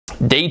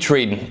Day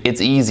trading, it's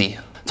easy.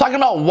 Talking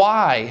about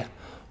why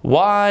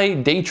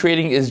day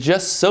trading is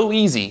just so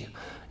easy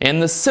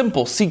and the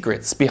simple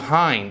secrets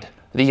behind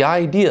the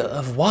idea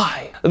of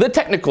why. The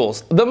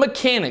technicals, the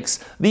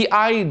mechanics, the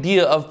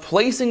idea of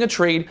placing a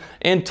trade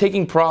and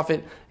taking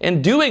profit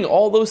and doing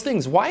all those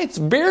things. Why it's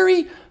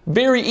very,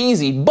 very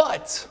easy,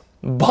 but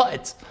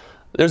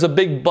there's a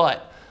big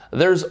but.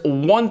 There's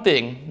one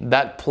thing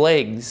that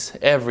plagues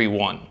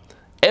everyone.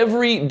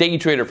 Every day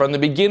trader, from the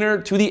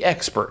beginner to the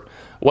expert.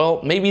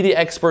 Well, maybe the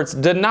experts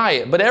deny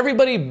it, but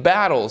everybody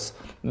battles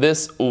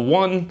this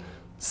one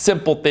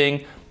simple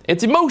thing.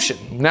 It's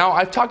emotion. Now,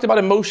 I've talked about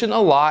emotion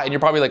a lot, and you're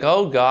probably like,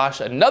 oh gosh,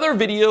 another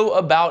video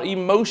about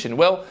emotion.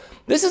 Well,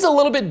 this is a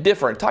little bit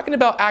different, talking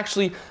about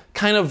actually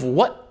kind of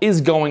what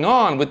is going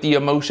on with the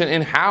emotion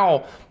and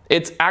how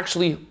it's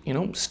actually,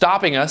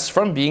 stopping us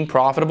from being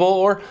profitable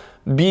or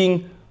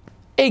being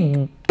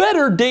a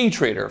better day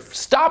trader,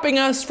 stopping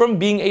us from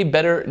being a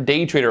better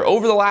day trader.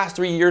 Over the last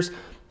 3 years,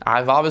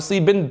 I've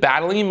obviously been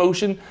battling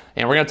emotion,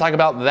 and we're going to talk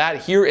about that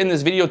here in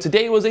this video.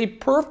 Today was a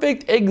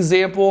perfect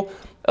example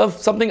of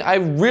something I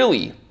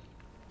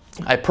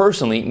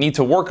personally need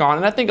to work on,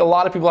 and I think a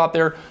lot of people out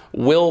there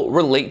will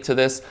relate to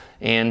this,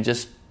 and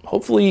just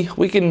hopefully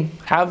we can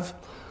have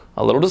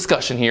a little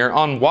discussion here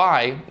on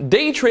why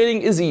day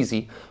trading is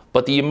easy,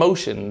 but the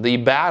emotion, the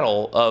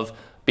battle of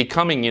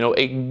becoming,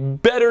 a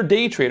better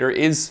day trader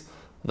is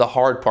the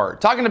hard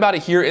part. Talking about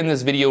it here in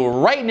this video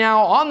right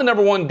now on the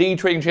 #1 day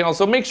trading channel,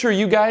 so make sure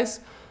you guys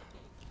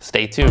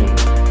stay tuned.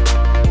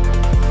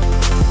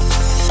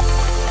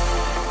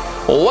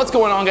 Well, what's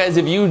going on, guys?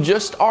 If you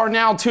just are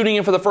now tuning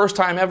in for the first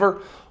time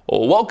ever,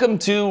 welcome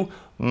to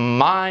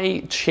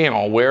my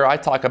channel where I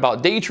talk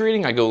about day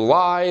trading. I go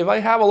live, I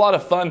have a lot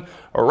of fun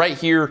right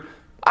here.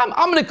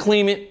 I'm gonna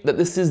claim it that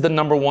this is the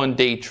 #1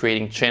 day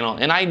trading channel,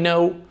 and I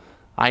know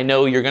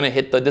you're gonna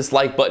hit the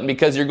dislike button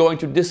because you're going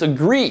to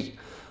disagree.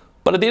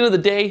 But at the end of the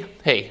day,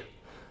 hey,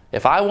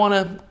 if I want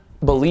to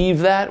believe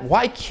that,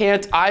 why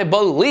can't I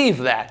believe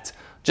that?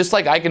 Just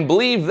like I can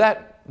believe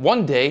that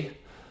one day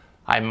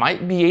I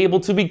might be able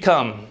to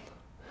become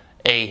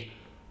a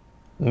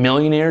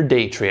millionaire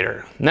day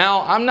trader.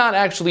 Now, I'm not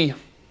actually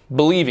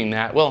believing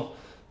that. Well,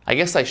 I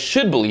guess I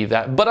should believe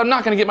that, but I'm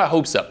not going to get my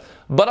hopes up.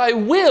 But I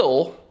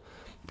will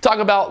talk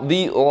about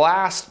the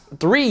last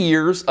 3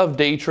 years of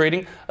day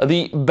trading,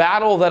 the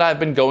battle that I've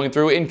been going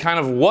through, and kind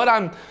of what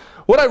I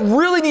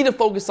really need to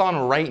focus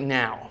on right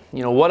now.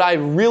 What I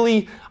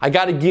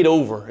got to get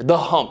over, the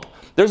hump.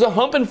 There's a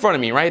hump in front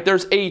of me, right?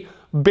 There's a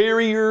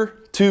barrier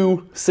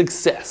to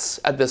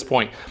success at this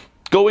point.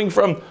 Going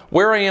from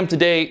where I am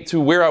today to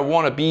where I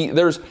want to be,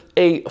 there's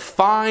a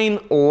fine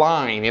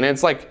line, and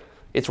it's like,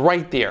 it's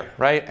right there,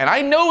 right? And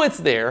I know it's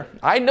there.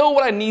 I know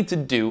what I need to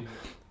do,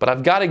 but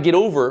I've got to get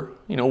over,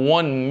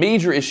 one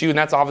major issue, and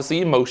that's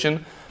obviously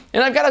emotion.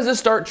 And I've got to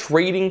just start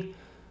trading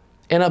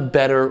in a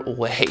better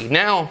way.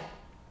 Now,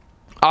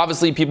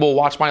 obviously, people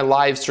watch my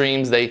live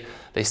streams, they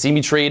see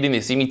me trading, they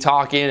see me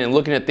talking and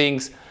looking at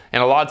things,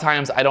 and a lot of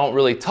times I don't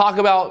really talk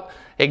about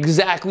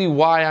exactly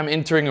why I'm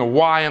entering or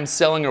why I'm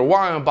selling or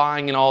why I'm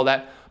buying and all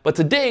that. But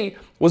today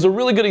was a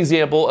really good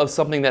example of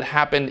something that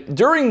happened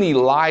during the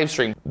live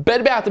stream.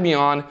 Bed Bath &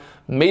 Beyond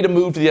made a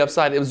move to the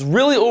upside. It was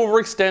really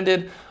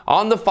overextended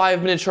on the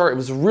 5-minute chart. It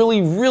was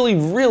really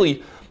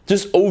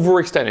just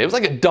overextended. It was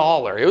like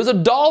 $1. It was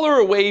 $1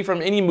 away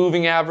from any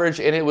moving average,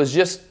 and it was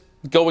just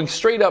going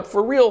straight up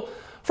for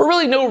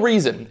really no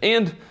reason.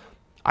 And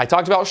I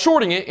talked about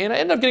shorting it, and I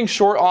ended up getting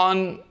short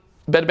on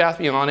Bed Bath &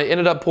 Beyond. It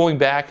ended up pulling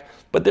back,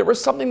 but there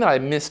was something that I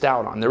missed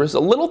out on. There was a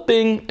little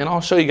thing, and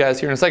I'll show you guys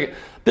here in a second.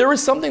 There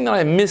was something that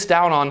I missed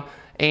out on,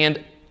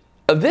 and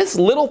this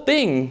little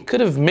thing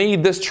could have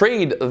made this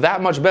trade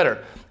that much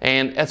better.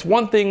 And that's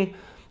one thing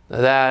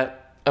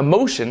that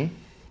emotion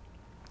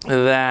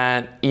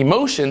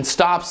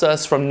stops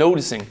us from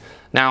noticing.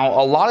 Now,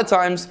 a lot of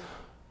times,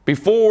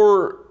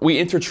 before we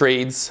enter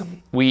trades,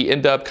 we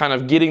end up kind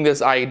of getting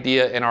this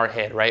idea in our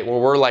head, right? Where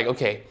we're like,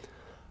 okay,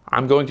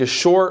 I'm going to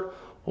short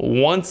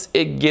once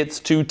it gets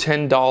to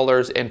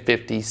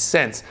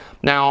 $10.50.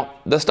 Now,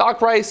 the stock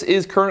price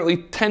is currently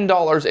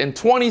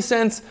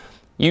 $10.20.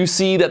 You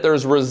see that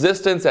there's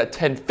resistance at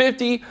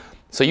 $10.50.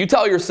 So you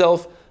tell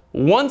yourself,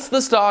 once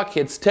the stock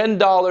hits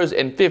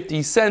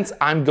 $10.50,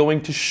 I'm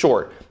going to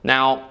short.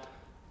 Now,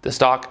 the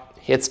stock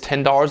hits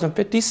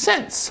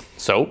 $10.50.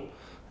 So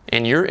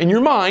in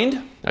your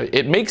mind,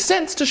 it makes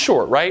sense to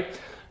short, right?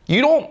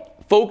 You don't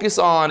focus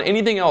on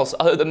anything else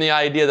other than the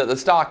idea that the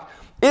stock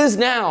is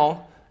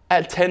now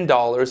at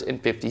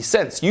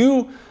 $10.50.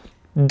 You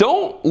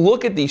don't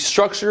look at the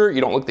structure,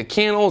 you don't look at the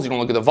candles, you don't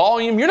look at the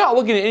volume, you're not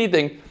looking at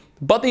anything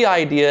but the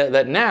idea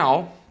that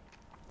now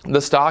the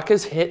stock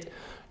has hit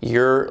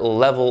your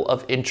level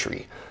of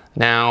entry.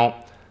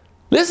 Now,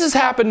 this has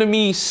happened to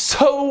me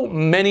so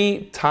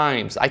many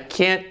times. I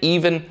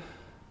couldn't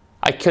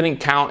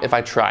count if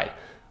I tried.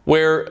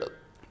 Where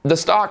the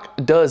stock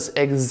does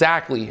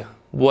exactly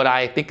what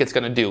I think it's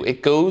going to do.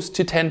 It goes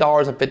to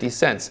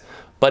 $10.50.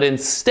 But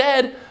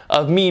instead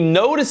of me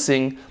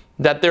noticing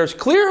that there's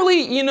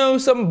clearly,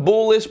 some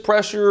bullish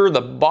pressure.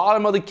 The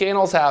bottom of the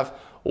candles have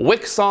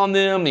wicks on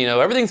them.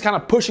 Everything's kind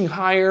of pushing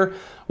higher.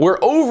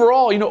 Where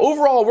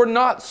overall, we're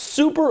not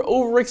super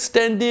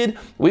overextended.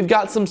 We've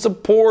got some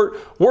support.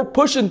 We're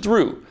pushing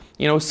through.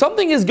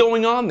 Something is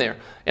going on there.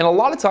 And a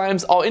lot of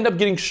times I'll end up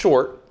getting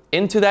short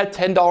into that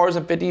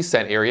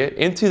 $10.50 area,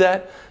 into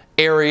that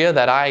area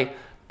that I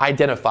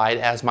identified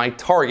as my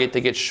target to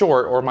get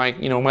short, or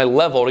my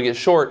level to get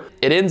short.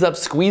 It ends up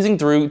squeezing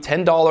through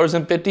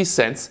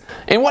 $10.50.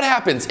 And what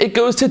happens? It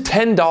goes to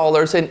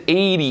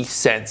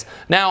 $10.80.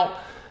 Now,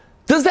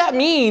 does that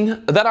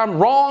mean that I'm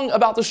wrong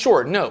about the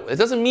short? No, it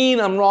doesn't mean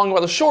I'm wrong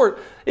about the short.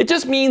 It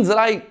just means that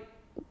I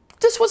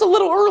just was a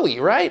little early,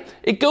 right?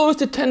 It goes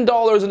to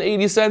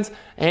 $10.80,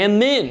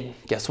 and then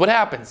guess what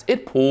happens?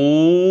 It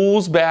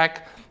pulls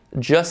back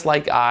just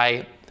like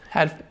I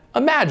had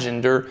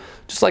imagined, or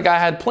just like I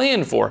had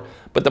planned for.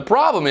 But the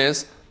problem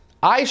is,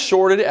 I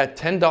shorted it at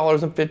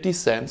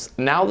 $10.50.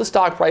 Now the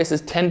stock price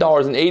is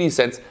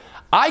 $10.80.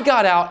 I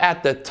got out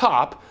at the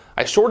top.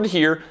 I shorted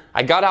here,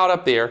 I got out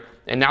up there,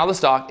 and now the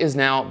stock is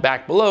now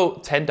back below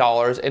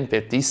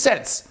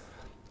 $10.50.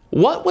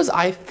 What was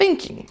I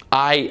thinking?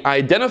 I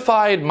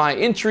identified my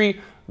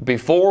entry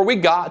before we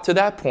got to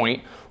that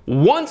point.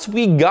 Once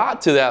we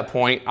got to that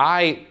point,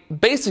 I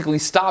basically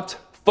stopped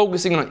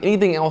focusing on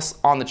anything else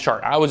on the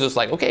chart. I was just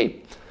like,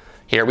 okay,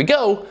 here we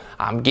go.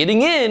 I'm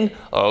getting in.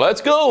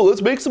 Let's go.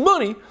 Let's make some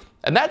money.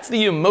 And that's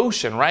the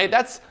emotion, right?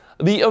 That's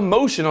the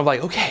emotion of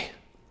like, okay,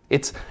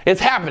 it's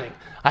happening.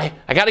 I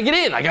got to get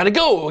in. I got to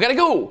go. I got to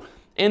go.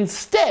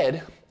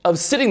 Instead of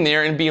sitting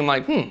there and being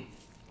like,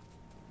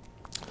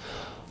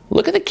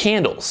 look at the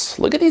candles.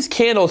 Look at these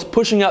candles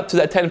pushing up to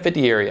that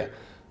 1050 area.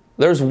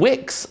 There's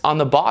wicks on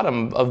the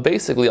bottom of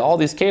basically all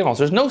these candles.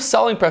 There's no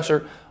selling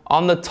pressure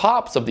on the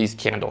tops of these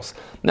candles.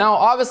 Now,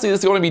 obviously,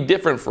 this is going to be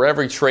different for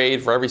every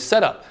trade, for every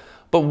setup.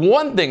 But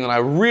one thing that I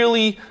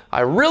really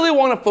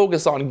want to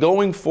focus on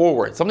going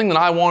forward, something that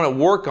I want to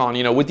work on,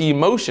 with the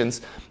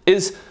emotions,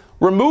 is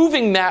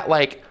removing that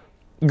like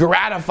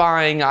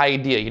gratifying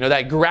idea,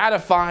 that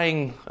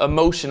gratifying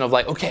emotion of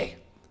like, okay,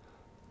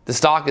 the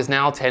stock is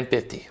now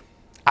 1050.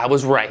 I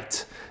was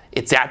right.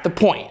 It's at the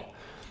point.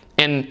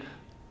 And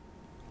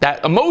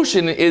that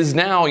emotion is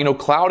now,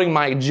 clouding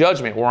my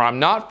judgment, where I'm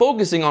not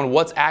focusing on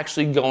what's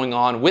actually going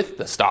on with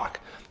the stock.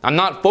 I'm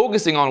not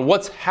focusing on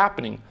what's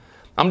happening.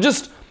 I'm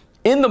just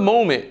in the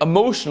moment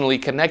emotionally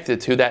connected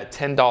to that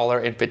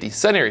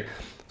 $10.50 area.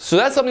 So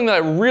that's something that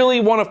I really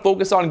want to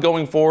focus on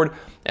going forward.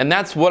 And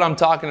that's what I'm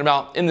talking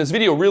about in this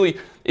video, really,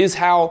 is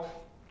how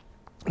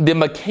the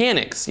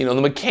mechanics, the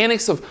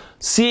mechanics of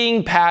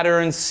seeing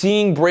patterns,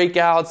 seeing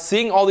breakouts,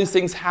 seeing all these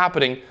things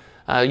happening,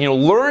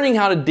 learning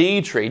how to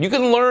day trade. You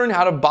can learn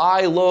how to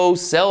buy low,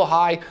 sell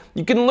high.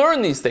 You can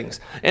learn these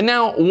things. And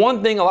now,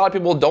 one thing a lot of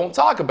people don't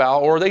talk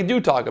about, or they do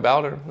talk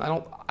about, or I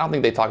don't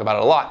think they talk about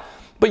it a lot,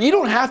 but you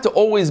don't have to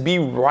always be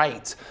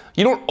right.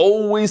 You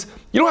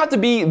don't have to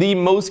be the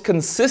most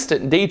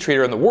consistent day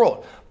trader in the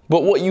world.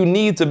 But what you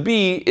need to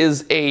be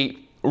is a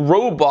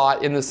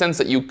robot, in the sense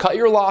that you cut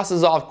your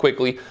losses off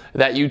quickly,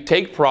 that you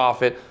take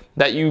profit,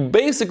 that you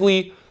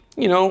basically,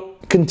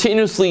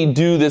 continuously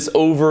do this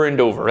over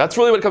and over. That's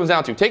really what it comes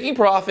down to. Taking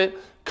profit,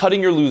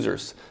 cutting your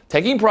losers.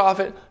 Taking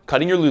profit,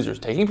 cutting your losers.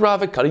 Taking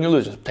profit, cutting your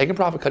losers. Taking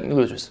profit, cutting your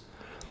losers.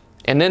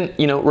 And then,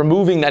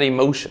 removing that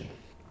emotion.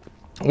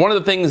 One of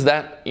the things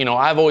that,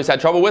 I've always had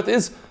trouble with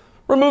is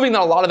removing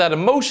a lot of that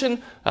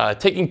emotion,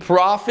 taking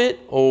profit,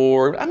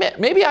 or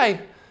maybe I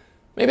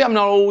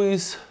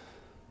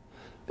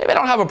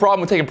don't have a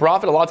problem with taking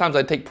profit. A lot of times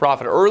I take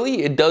profit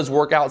early. It does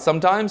work out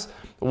sometimes.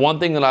 One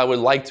thing that I would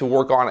like to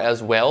work on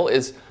as well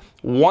is,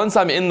 once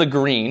I'm in the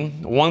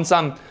green, once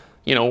I'm,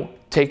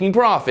 taking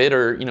profit,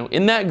 or,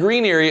 in that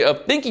green area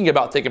of thinking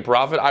about taking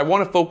profit, I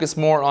want to focus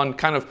more on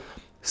kind of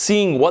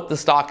seeing what the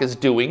stock is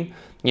doing.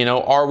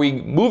 Are we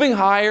moving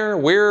higher?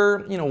 Where,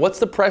 what's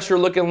the pressure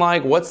looking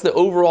like? What's the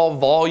overall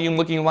volume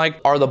looking like?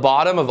 Are the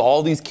bottom of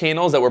all these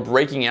candles that we're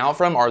breaking out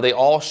from, are they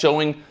all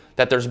showing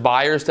that there's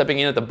buyers stepping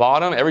in at the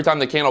bottom? Every time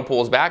the candle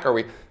pulls back, are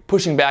we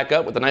pushing back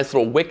up with a nice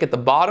little wick at the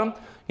bottom?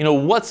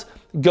 What's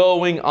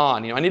going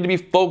on? I need to be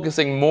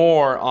focusing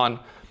more on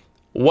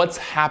what's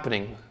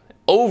happening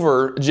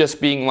over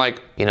just being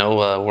like,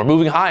 we're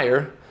moving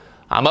higher.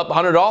 I'm up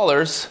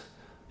 $100.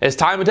 It's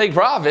time to take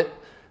profit.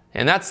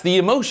 And that's the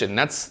emotion.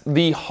 That's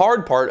the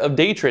hard part of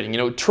day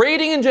trading.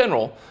 Trading in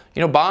general,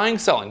 buying,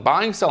 selling,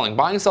 buying, selling,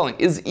 buying, selling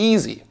is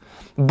easy.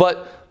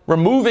 But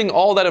removing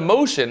all that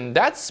emotion,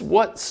 that's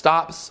what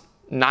stops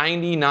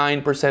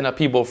 99% of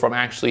people from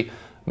actually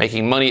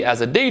making money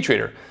as a day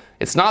trader.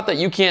 It's not that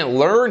you can't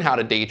learn how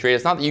to day trade.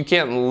 It's not that you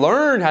can't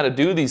learn how to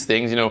do these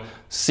things,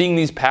 seeing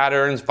these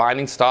patterns,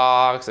 finding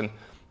stocks, and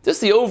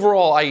just the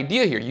overall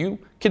idea here. You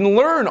can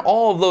learn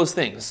all of those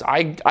things.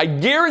 I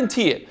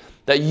guarantee it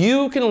that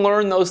you can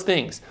learn those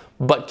things.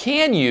 But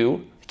can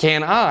you,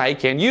 can I,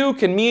 can you,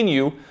 can me and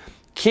you,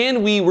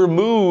 can we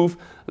remove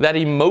that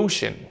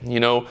emotion?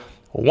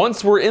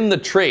 Once we're in the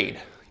trade,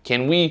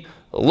 can we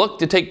look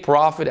to take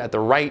profit at the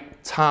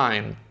right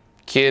time?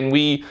 Can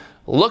we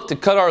look to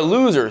cut our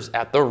losers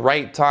at the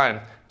right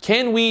time?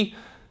 Can we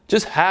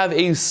just have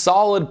a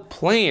solid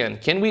plan?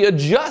 Can we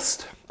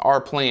adjust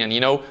our plan? You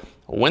know,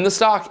 when the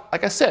stock,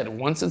 like I said,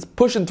 once it's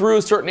pushing through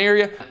a certain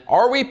area,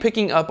 are we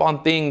picking up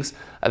on things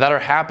that are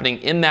happening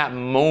in that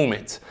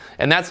moment?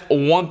 And that's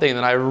one thing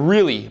that I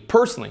really,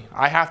 personally,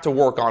 I have to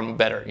work on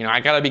better. You know, I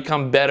got to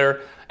become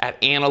better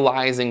at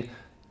analyzing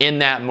in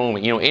that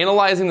moment. You know,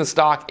 analyzing the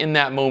stock in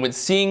that moment,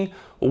 seeing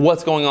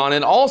what's going on.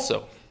 And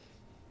also,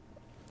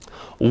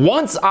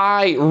 once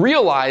I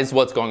realize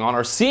what's going on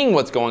or seeing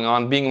what's going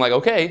on, being like,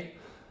 okay,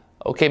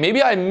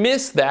 maybe I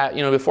missed that,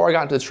 you know, before I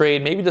got into the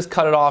trade, maybe just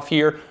cut it off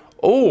here,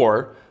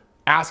 or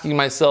asking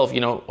myself,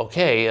 you know,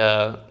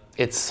 okay,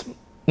 it's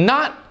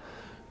not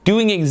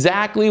doing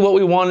exactly what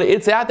we wanted.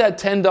 It's at that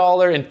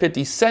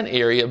 $10.50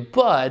 area,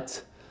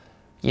 but,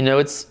 you know,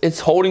 it's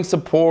holding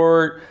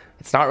support.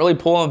 It's not really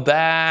pulling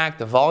back.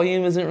 The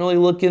volume isn't really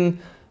looking,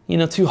 you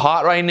know, too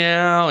hot right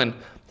now, and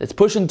it's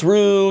pushing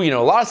through. You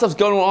know, a lot of stuff's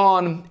going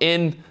on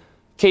in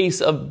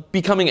case of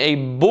becoming a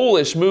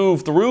bullish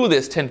move through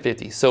this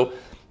 1050. So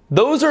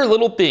those are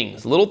little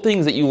things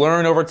that you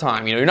learn over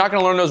time. You know, you're not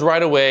going to learn those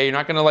right away. You're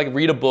not going to like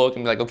read a book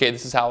and be like, okay,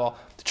 this is how I'll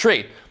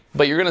trade.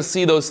 But you're going to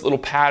see those little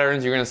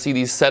patterns. You're going to see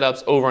these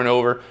setups over and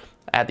over.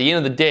 At the end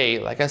of the day,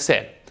 like I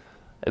said,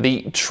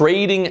 the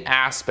trading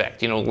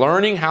aspect, you know,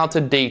 learning how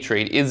to day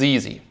trade is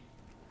easy.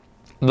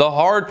 The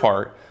hard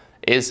part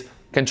is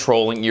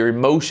controlling your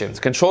emotions.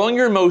 Controlling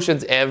your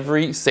emotions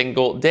every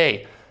single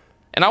day.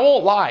 And I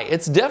won't lie,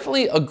 it's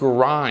definitely a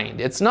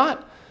grind. It's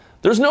not,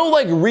 there's no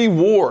like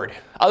reward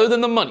other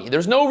than the money.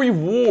 There's no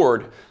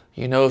reward.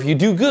 You know, if you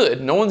do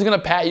good, no one's going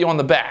to pat you on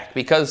the back,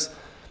 because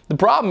the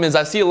problem is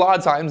I see a lot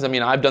of times, I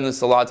mean, I've done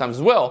this a lot of times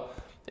as well,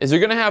 is you're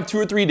going to have 2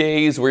 or 3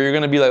 days where you're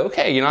going to be like,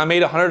 okay, you know, I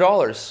made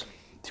 $100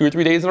 2 or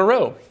 3 days in a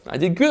row. I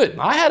did good.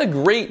 I had a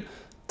great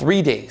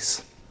 3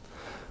 days.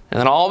 And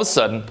then all of a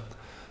sudden,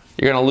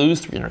 you're going to lose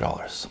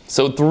 $300.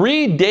 So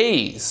 3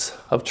 days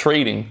of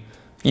trading,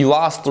 you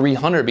lost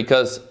 300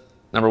 because,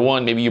 number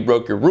one, maybe you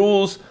broke your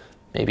rules,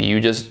 maybe you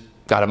just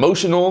got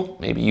emotional,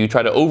 maybe you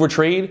try to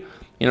overtrade.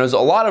 You know, there's a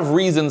lot of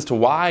reasons to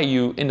why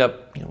you end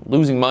up, you know,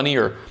 losing money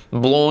or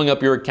blowing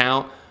up your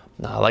account.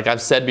 Like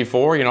I've said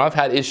before, you know, I've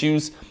had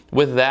issues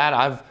with that.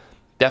 I've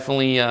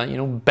definitely, you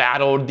know,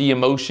 battled the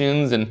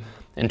emotions and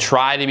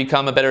tried to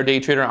become a better day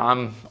trader.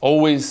 I'm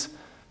always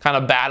kind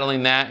of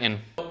battling that,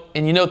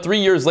 and you know, 3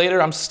 years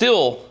later, I'm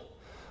still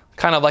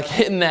kind of like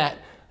in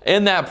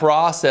that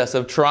process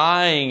of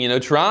trying, you know,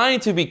 trying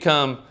to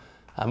become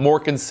more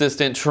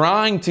consistent,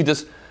 trying to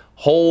just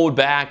hold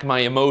back my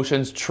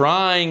emotions,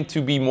 trying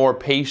to be more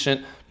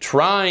patient,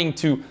 trying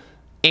to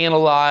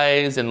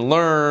analyze and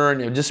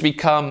learn and just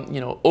become, you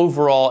know,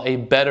 overall a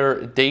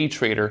better day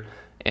trader.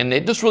 And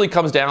it just really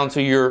comes down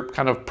to your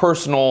kind of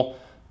personal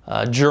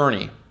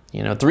journey.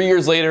 You know, 3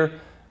 years later,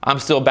 I'm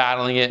still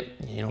battling it.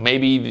 You know,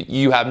 maybe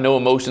you have no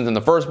emotions in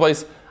the first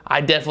place. I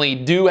definitely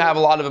do have a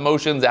lot of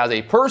emotions as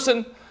a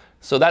person,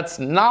 so that's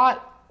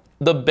not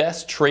the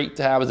best trait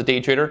to have as a day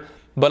trader.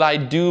 But I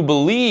do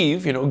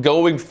believe, you know,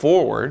 going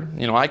forward,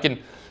 you know, I can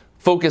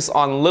focus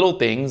on little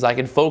things. I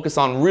can focus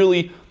on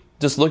really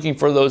just looking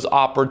for those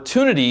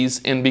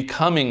opportunities and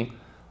becoming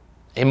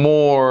a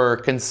more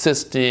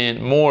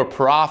consistent, more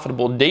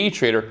profitable day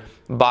trader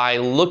by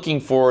looking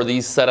for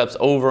these setups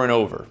over and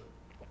over.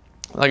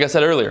 Like I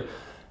said earlier,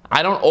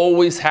 I don't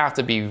always have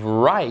to be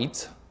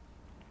right.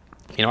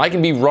 You know, I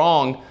can be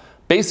wrong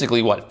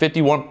basically what,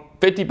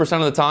 50%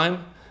 of the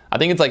time? I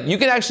think it's like you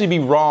can actually be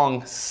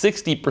wrong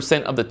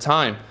 60% of the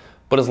time.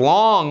 But as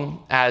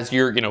long as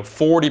you're, you know,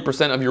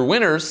 40% of your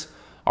winners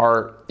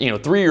are, you know,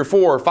 3 or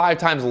 4 or 5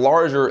 times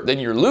larger than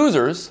your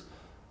losers,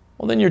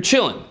 well, then you're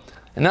chilling.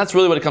 And that's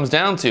really what it comes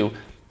down to.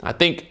 I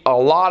think a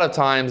lot of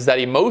times that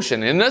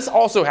emotion, and this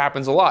also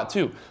happens a lot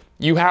too.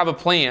 You have a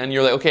plan,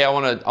 you're like, okay, I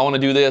want to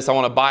do this, I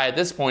want to buy at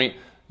this point.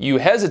 You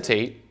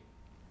hesitate.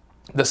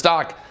 The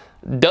stock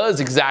does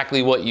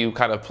exactly what you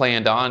kind of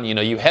planned on. You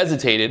know, you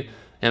hesitated,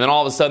 and then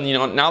all of a sudden, you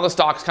know, now the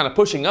stock's kind of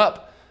pushing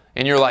up,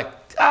 and you're like,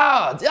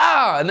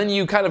 and then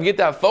you kind of get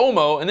that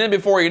FOMO, and then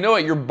before you know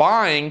it, you're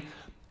buying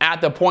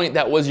at the point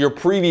that was your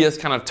previous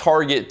kind of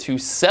target to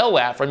sell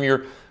at from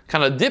your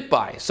kind of dip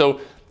buy. So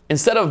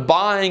instead of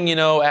buying, you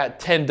know, at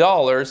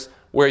 $10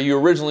 where you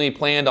originally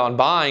planned on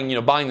buying, you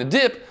know, buying the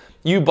dip,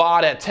 you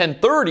bought at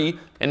 $10.30,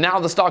 and now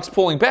the stock's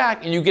pulling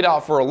back and you get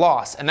out for a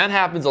loss. And that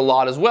happens a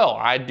lot as well.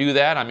 I do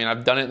that. I mean,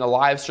 I've done it in the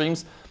live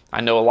streams.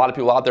 I know a lot of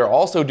people out there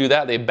also do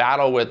that. They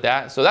battle with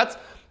that. So that's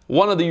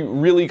one of the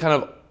really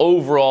kind of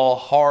overall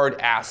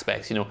hard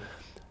aspects, you know,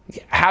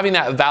 having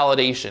that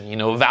validation, you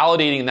know,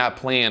 validating that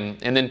plan,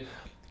 and then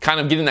kind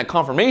of getting that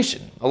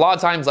confirmation. A lot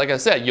of times, like I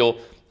said,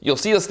 you'll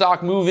see the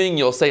stock moving,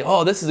 you'll say,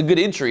 oh, this is a good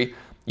entry.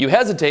 You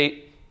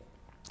hesitate,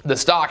 the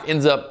stock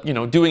ends up, you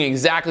know, doing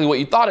exactly what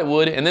you thought it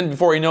would, and then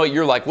before you know it,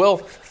 you're like,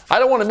 well, I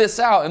don't want to miss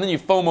out, and then you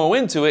FOMO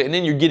into it, and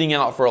then you're getting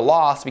out for a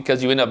loss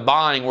because you end up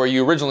buying where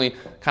you originally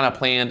kind of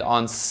planned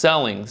on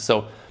selling.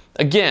 So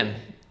again,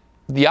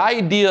 the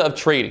idea of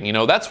trading, you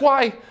know, that's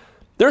why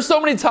there's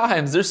so many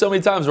times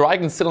where I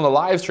can sit on the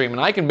live stream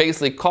and I can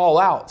basically call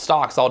out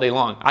stocks all day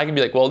long. I can be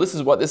like, well, this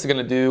is what this is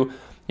gonna do.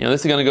 You know,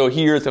 this is gonna go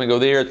here, it's gonna go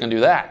there, it's gonna do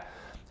that.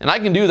 And I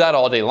can do that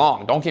all day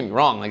long. Don't get me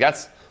wrong, like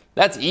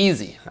that's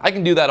easy. I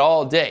can do that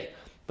all day.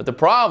 But the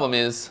problem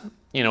is,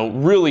 you know,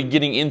 really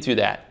getting into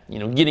that, you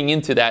know, getting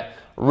into that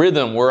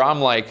rhythm where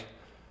I'm like,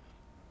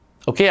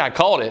 okay, I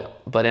called it,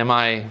 but am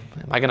I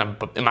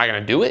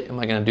gonna do it? Am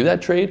I gonna do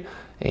that trade?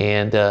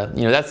 And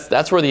you know,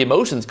 that's where the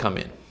emotions come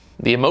in.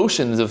 The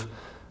emotions of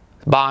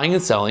buying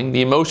and selling,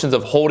 the emotions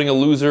of holding a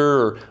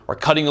loser or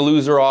cutting a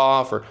loser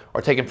off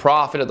or taking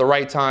profit at the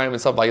right time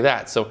and stuff like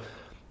that. So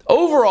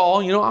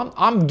overall, you know,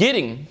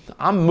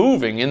 I'm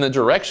moving in the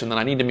direction that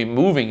I need to be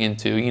moving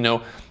into, you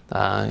know,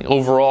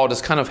 overall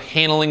just kind of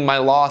handling my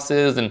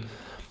losses and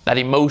that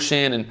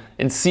emotion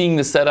and seeing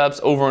the setups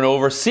over and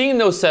over, seeing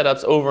those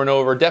setups over and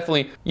over.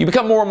 Definitely, you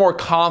become more and more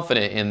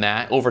confident in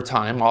that over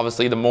time.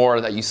 Obviously, the more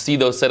that you see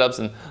those setups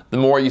and the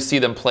more you see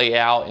them play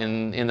out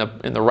in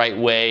the right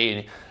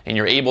way, and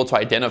you're able to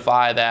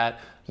identify that,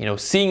 you know,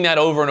 seeing that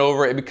over and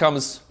over,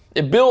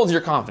 it builds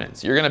your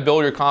confidence. You're gonna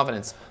build your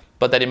confidence.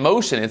 But that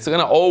emotion, it's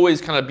gonna always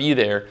kind of be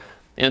there,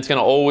 and it's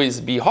gonna always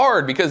be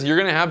hard because you're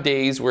gonna have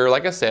days where,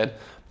 like I said,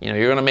 you know,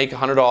 you're gonna make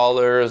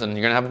 $100 and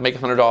you're gonna have to make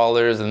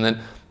 $100, and then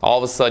all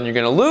of a sudden you're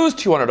gonna lose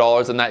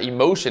 $200, and that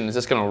emotion is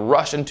just gonna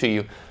rush into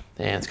you,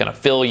 and it's gonna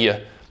fill you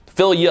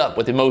up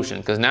with emotion,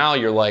 because now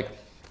you're like,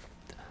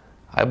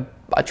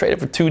 I traded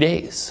for 2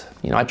 days.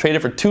 You know, I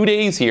traded for 2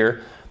 days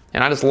here,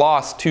 and I just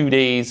lost 2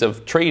 days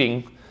of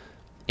trading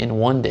in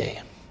 1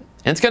 day.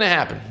 And it's gonna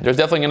happen. There's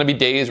definitely gonna be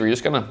days where you're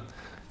gonna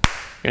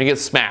get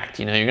smacked.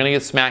 You know, you're gonna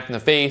get smacked in the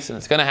face, and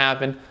it's gonna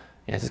happen,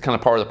 and it's just kind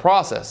of part of the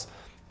process.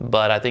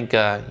 But I think you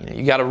know,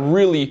 you gotta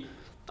really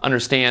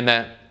understand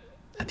that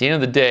at the end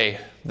of the day,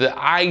 the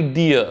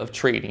idea of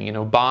trading, you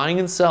know, buying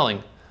and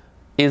selling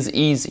is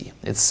easy.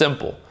 It's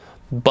simple.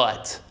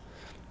 But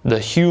the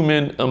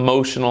human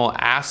emotional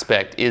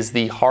aspect is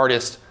the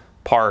hardest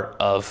part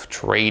of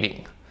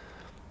trading.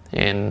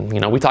 And, you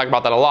know, we talk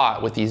about that a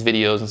lot with these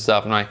videos and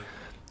stuff. And I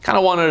kind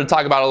of wanted to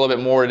talk about it a little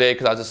bit more today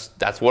because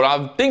that's what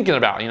I'm thinking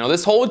about. You know,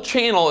 this whole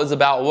channel is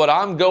about what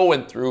I'm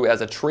going through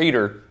as a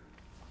trader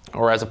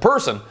or as a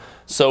person.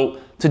 So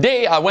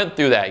today I went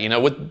through that, you know,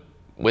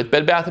 with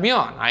Bed Bath &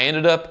 Beyond. I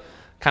ended up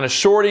kind of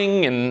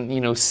shorting and, you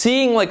know,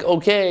 seeing like,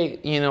 okay,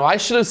 you know, I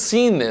should have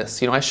seen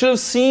this. You know, I should have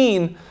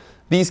seen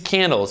these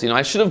candles. You know,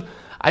 I should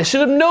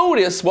have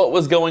noticed what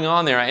was going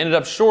on there. I ended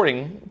up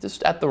shorting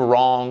just at the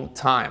wrong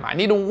time. I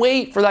need to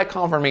wait for that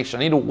confirmation.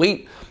 I need to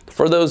wait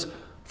for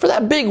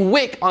that big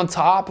wick on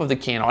top of the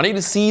candle. I need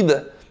to see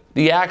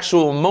the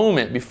actual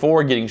moment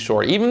before getting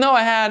short. Even though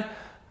I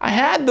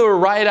had the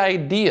right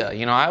idea.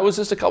 You know, I was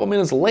just a couple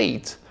minutes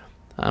late.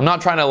 I'm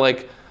not trying to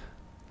like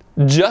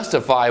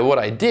justify what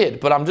I did,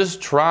 but I'm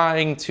just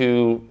trying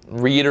to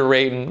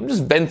reiterate, and I'm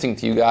just venting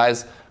to you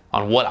guys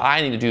on what I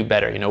need to do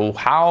better. You know,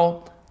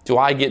 how do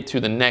I get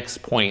to the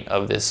next point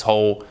of this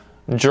whole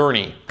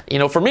journey? You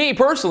know, for me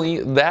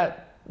personally,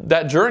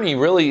 that journey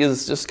really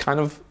is just kind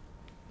of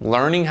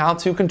learning how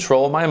to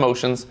control my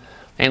emotions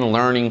and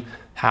learning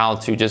how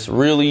to just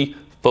really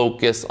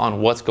focus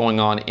on what's going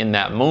on in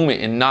that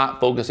moment and not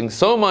focusing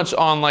so much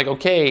on like,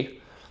 okay,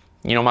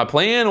 you know, my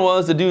plan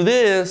was to do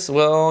this,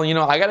 well, you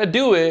know, I got to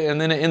do it,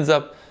 and then it ends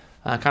up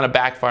kind of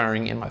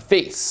backfiring in my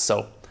face.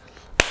 So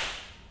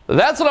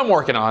that's what I'm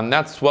working on.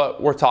 That's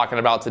what we're talking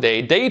about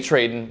today. Day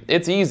trading,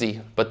 it's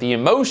easy, but the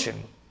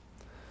emotion,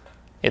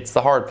 it's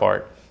the hard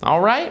part.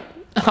 All right,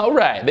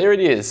 there it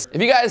is.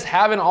 If you guys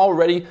haven't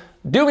already,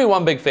 do me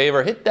one big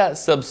favor, hit that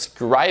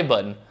subscribe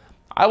button.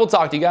 I will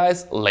talk to you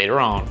guys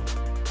later on.